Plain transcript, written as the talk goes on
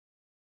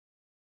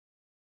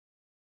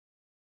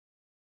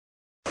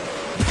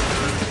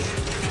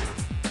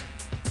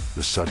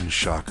The sudden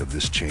shock of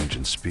this change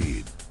in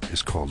speed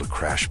is called a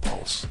crash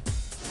pulse.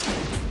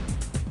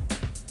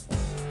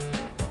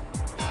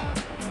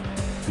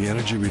 The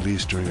energy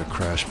released during a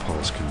crash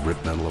pulse can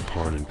rip metal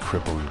apart and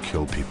cripple and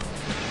kill people.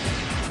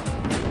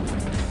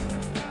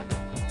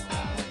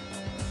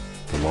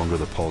 The longer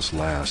the pulse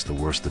lasts, the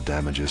worse the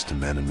damage is to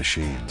men and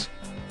machines.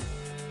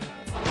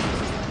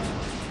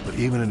 But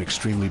even an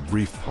extremely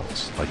brief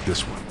pulse, like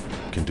this one,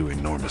 can do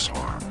enormous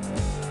harm.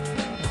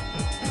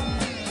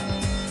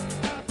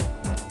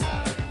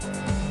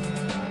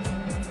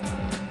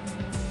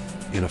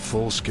 In a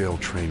full-scale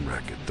train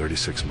wreck at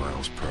 36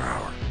 miles per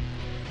hour,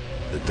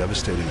 the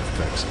devastating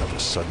effects of a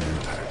sudden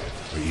impact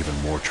are even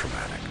more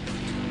traumatic.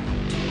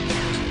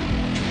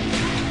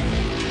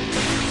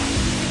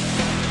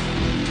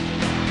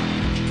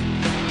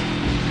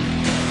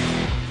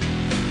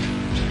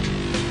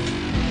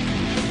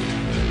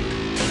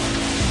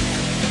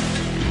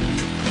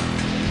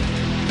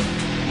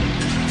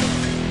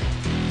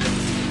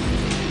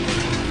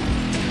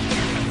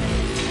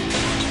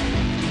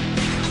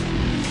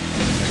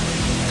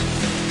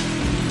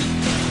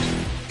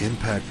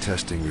 Impact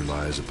testing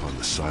relies upon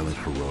the silent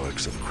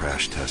heroics of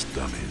crash test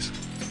dummies.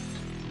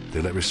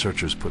 They let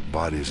researchers put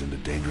bodies into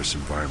dangerous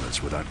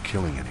environments without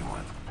killing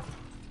anyone.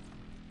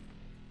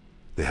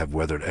 They have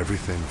weathered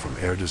everything from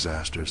air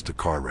disasters to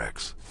car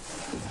wrecks.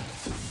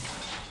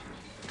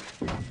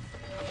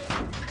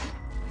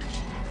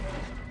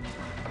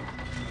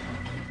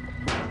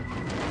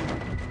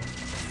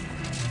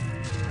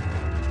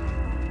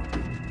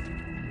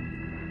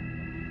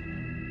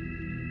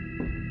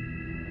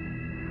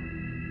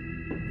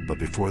 But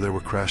before there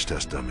were crash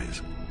test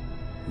dummies,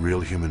 real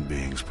human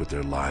beings put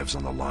their lives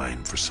on the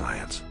line for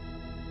science.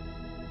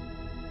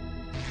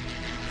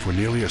 For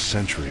nearly a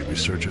century,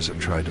 researchers have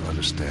tried to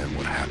understand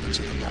what happens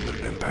at the moment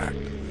of impact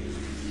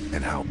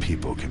and how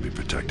people can be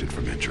protected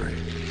from injury.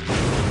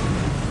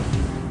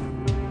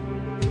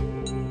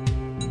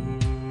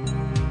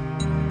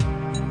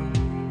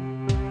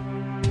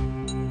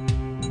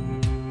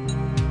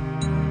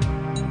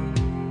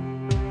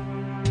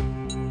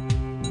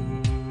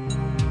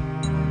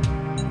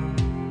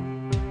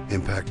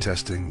 Impact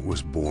testing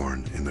was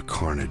born in the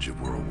carnage of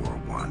World War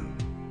I.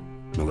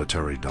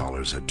 Military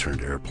dollars had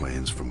turned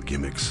airplanes from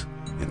gimmicks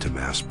into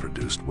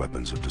mass-produced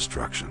weapons of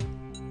destruction.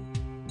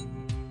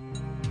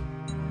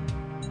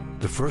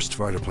 The first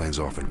fighter planes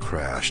often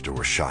crashed or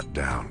were shot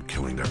down,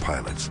 killing their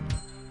pilots.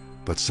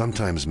 But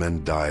sometimes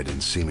men died in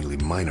seemingly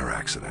minor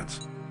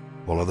accidents,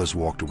 while others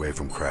walked away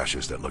from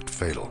crashes that looked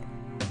fatal.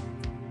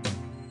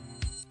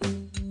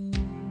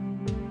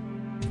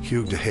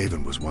 Hugh de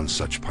Haven was one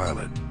such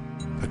pilot.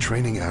 A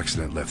training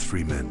accident left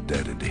 3 men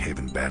dead and de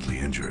Haven badly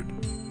injured.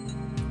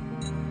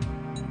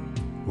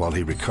 While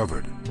he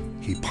recovered,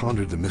 he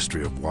pondered the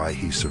mystery of why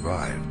he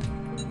survived.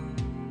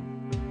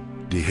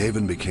 De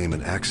Haven became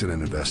an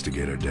accident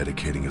investigator,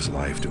 dedicating his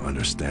life to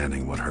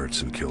understanding what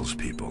hurts and kills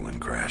people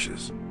in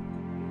crashes.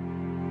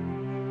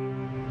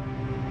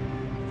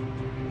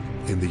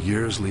 In the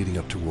years leading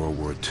up to World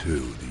War II,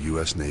 the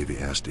U.S. Navy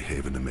asked de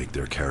Haven to make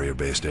their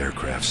carrier-based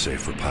aircraft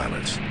safe for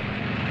pilots.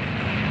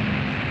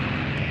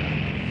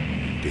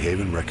 De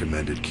Haven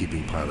recommended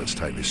keeping pilots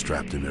tightly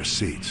strapped in their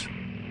seats,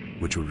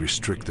 which would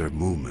restrict their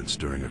movements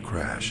during a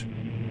crash.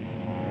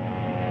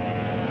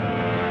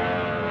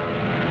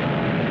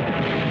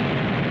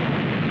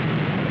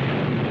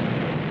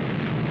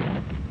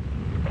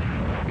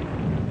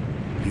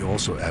 He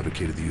also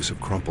advocated the use of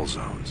crumple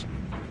zones,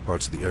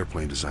 parts of the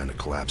airplane designed to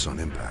collapse on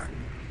impact.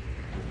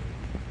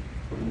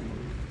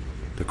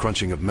 The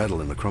crunching of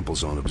metal in the crumple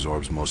zone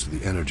absorbs most of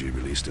the energy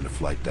released in a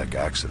flight deck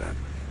accident.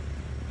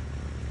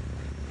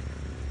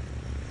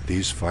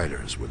 These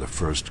fighters were the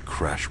first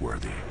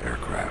crash-worthy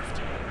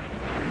aircraft.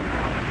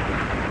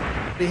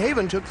 De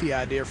Haven took the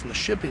idea from the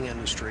shipping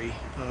industry,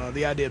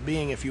 the idea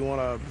being if you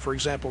want to, for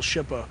example,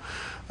 ship a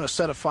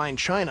set of fine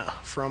china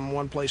from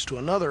one place to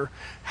another,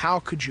 how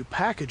could you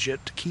package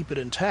it to keep it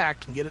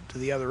intact and get it to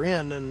the other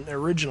end in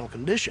original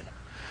condition?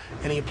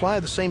 And he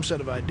applied the same set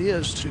of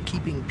ideas to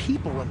keeping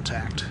people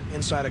intact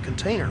inside a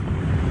container.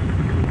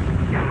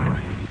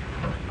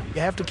 You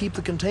have to keep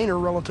the container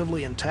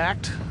relatively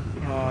intact.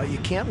 You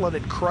can't let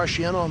it crush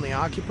in on the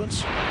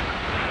occupants.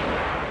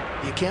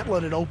 You can't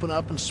let it open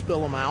up and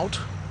spill them out.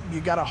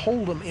 You got to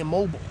hold them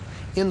immobile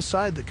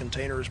inside the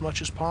container as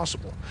much as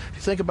possible. If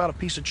you think about a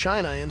piece of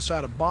china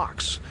inside a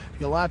box, if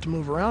you allow it to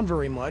move around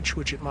very much,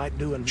 which it might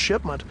do in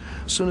shipment,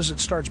 as soon as it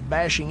starts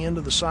bashing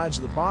into the sides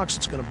of the box,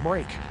 it's going to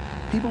break.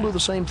 People do the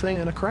same thing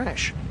in a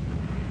crash.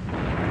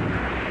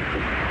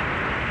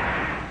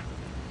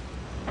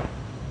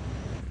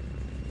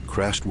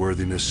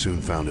 Crashworthiness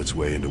soon found its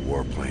way into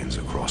warplanes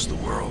across the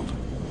world.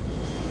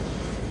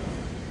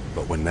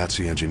 But when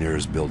Nazi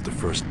engineers built the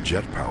first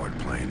jet-powered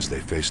planes,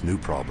 they faced new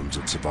problems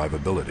of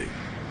survivability.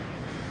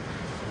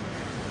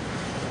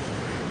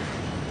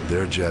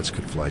 Their jets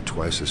could fly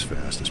twice as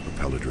fast as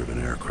propeller-driven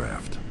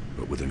aircraft,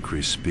 but with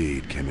increased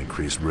speed came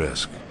increased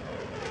risk.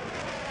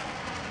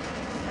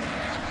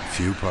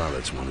 Few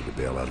pilots wanted to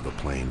bail out of a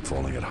plane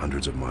falling at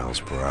hundreds of miles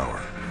per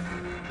hour.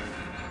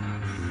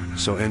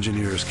 So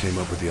engineers came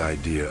up with the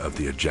idea of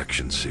the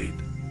ejection seat.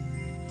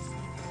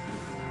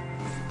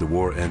 The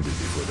war ended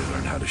before they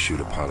learned how to shoot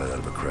a pilot out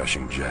of a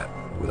crashing jet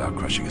without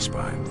crushing his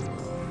spine.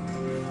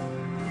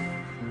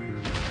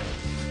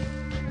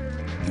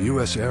 The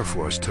U.S. Air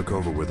Force took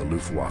over where the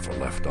Luftwaffe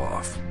left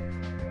off.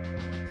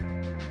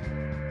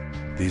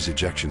 These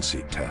ejection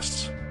seat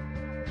tests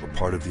were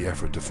part of the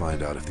effort to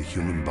find out if the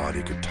human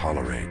body could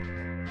tolerate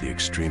the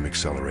extreme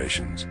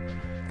accelerations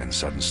and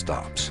sudden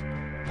stops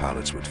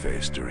pilots would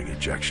face during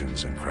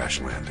ejections and crash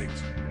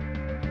landings.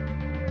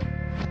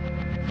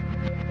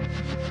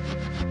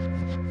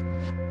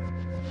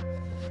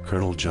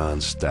 Colonel John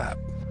Stapp,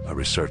 a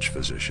research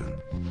physician,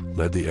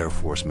 led the Air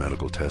Force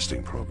medical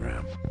testing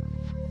program.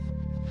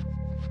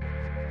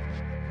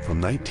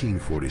 From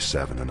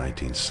 1947 to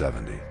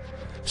 1970,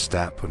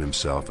 Stapp put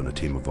himself and a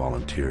team of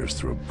volunteers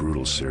through a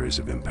brutal series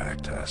of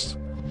impact tests.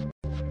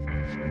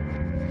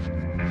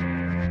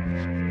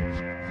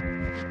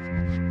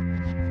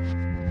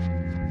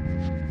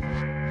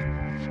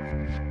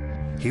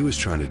 He was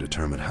trying to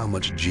determine how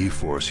much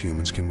G-force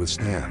humans can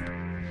withstand.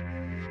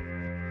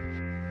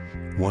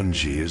 1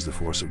 G is the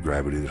force of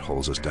gravity that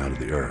holds us down to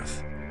the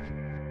Earth.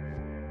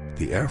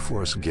 The Air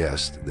Force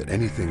guessed that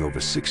anything over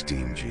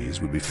 16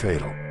 Gs would be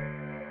fatal.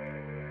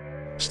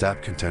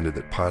 Stapp contended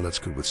that pilots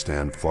could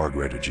withstand far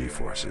greater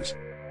G-forces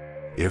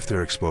if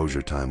their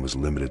exposure time was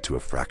limited to a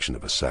fraction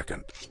of a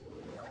second.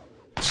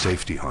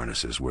 Safety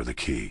harnesses were the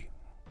key.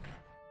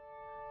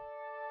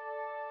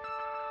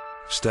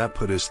 Stapp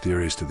put his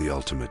theories to the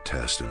ultimate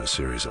test in a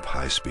series of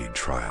high-speed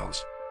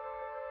trials,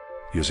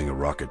 using a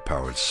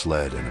rocket-powered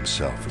sled and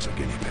himself as a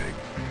guinea pig.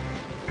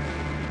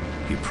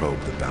 He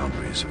probed the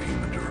boundaries of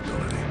human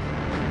durability.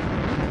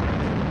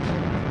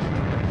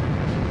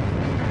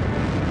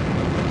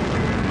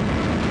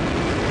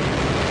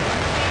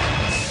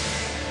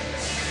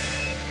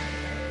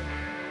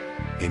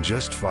 In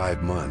just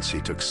 5 months, he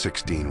took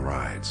 16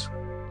 rides.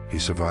 He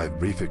survived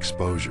brief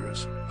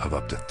exposures of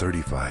up to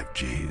 35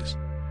 Gs,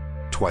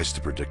 twice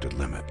the predicted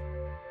limit.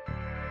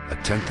 A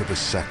tenth of a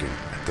second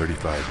at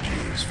 35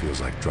 Gs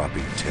feels like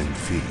dropping 10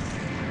 feet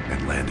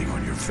and landing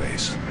on your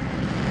face.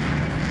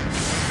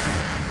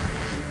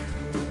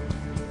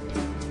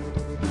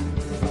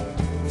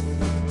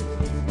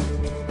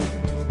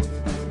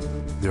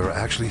 There are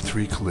actually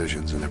 3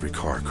 collisions in every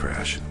car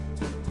crash.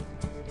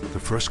 The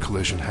first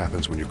collision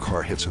happens when your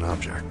car hits an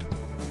object.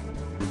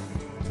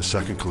 The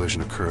second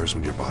collision occurs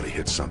when your body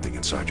hits something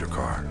inside your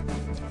car.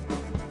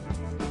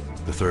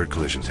 The third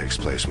collision takes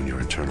place when your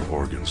internal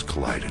organs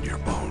collide in your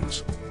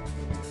bones.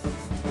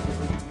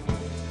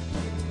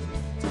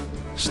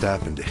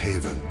 Stapp and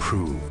DeHaven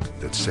proved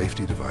that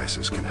safety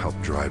devices can help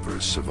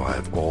drivers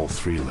survive all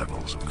 3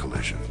 levels of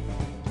collision.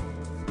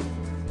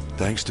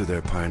 Thanks to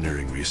their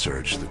pioneering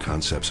research, the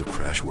concepts of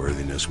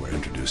crashworthiness were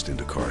introduced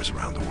into cars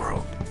around the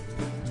world.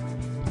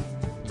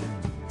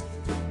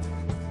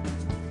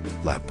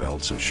 Lap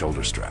belts and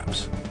shoulder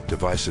straps,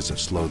 devices that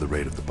slow the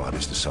rate of the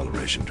body's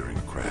deceleration during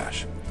a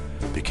crash,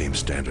 became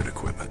standard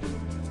equipment.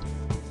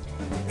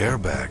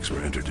 Airbags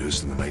were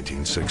introduced in the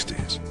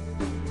 1960s.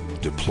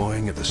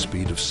 Deploying at the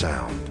speed of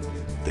sound,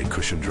 they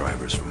cushioned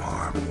drivers from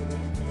harm.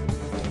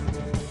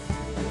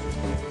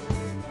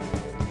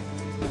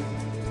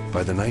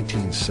 By the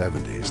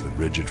 1970s, the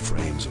rigid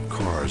frames of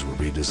cars were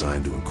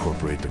redesigned to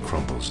incorporate the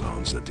crumple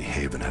zones that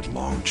DeHaven had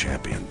long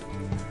championed.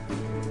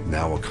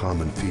 Now a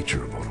common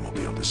feature of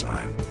automobile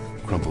design,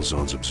 crumple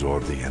zones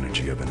absorb the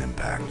energy of an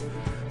impact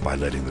by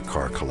letting the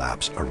car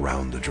collapse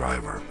around the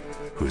driver,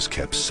 who is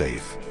kept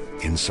safe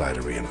inside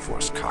a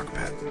reinforced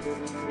cockpit.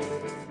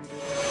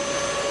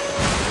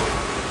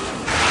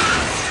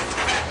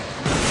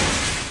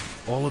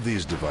 All of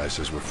these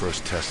devices were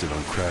first tested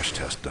on crash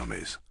test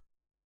dummies.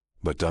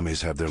 But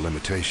dummies have their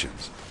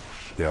limitations.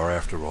 They are,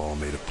 after all,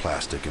 made of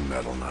plastic and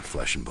metal, not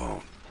flesh and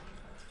bone.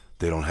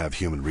 They don't have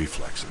human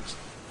reflexes.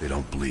 They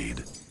don't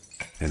bleed.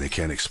 And they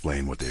can't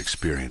explain what they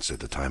experienced at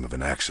the time of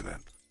an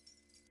accident.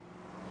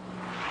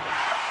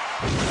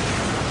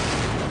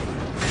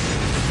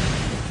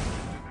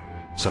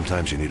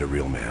 Sometimes you need a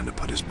real man to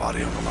put his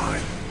body on the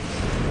line.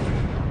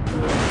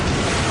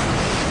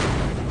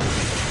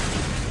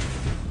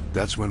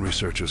 That's when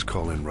researchers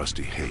call in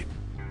Rusty Haight,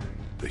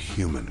 the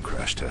human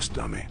crash test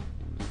dummy.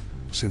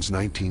 Since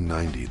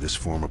 1990, this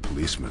former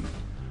policeman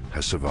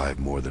has survived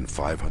more than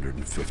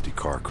 550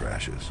 car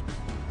crashes.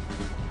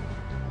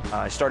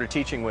 I started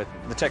teaching with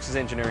the Texas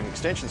Engineering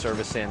Extension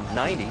Service in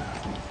 '90,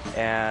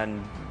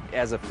 and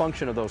as a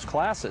function of those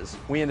classes,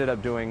 we ended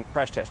up doing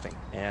crash testing,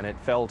 and it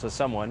fell to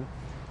someone,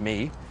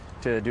 me,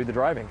 to do the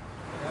driving.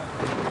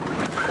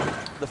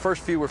 The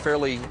first few were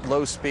fairly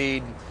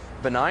low-speed,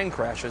 benign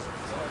crashes.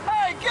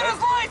 Hey, get his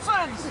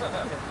license!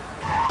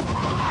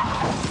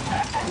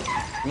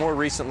 More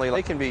recently,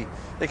 they can be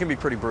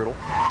pretty brutal.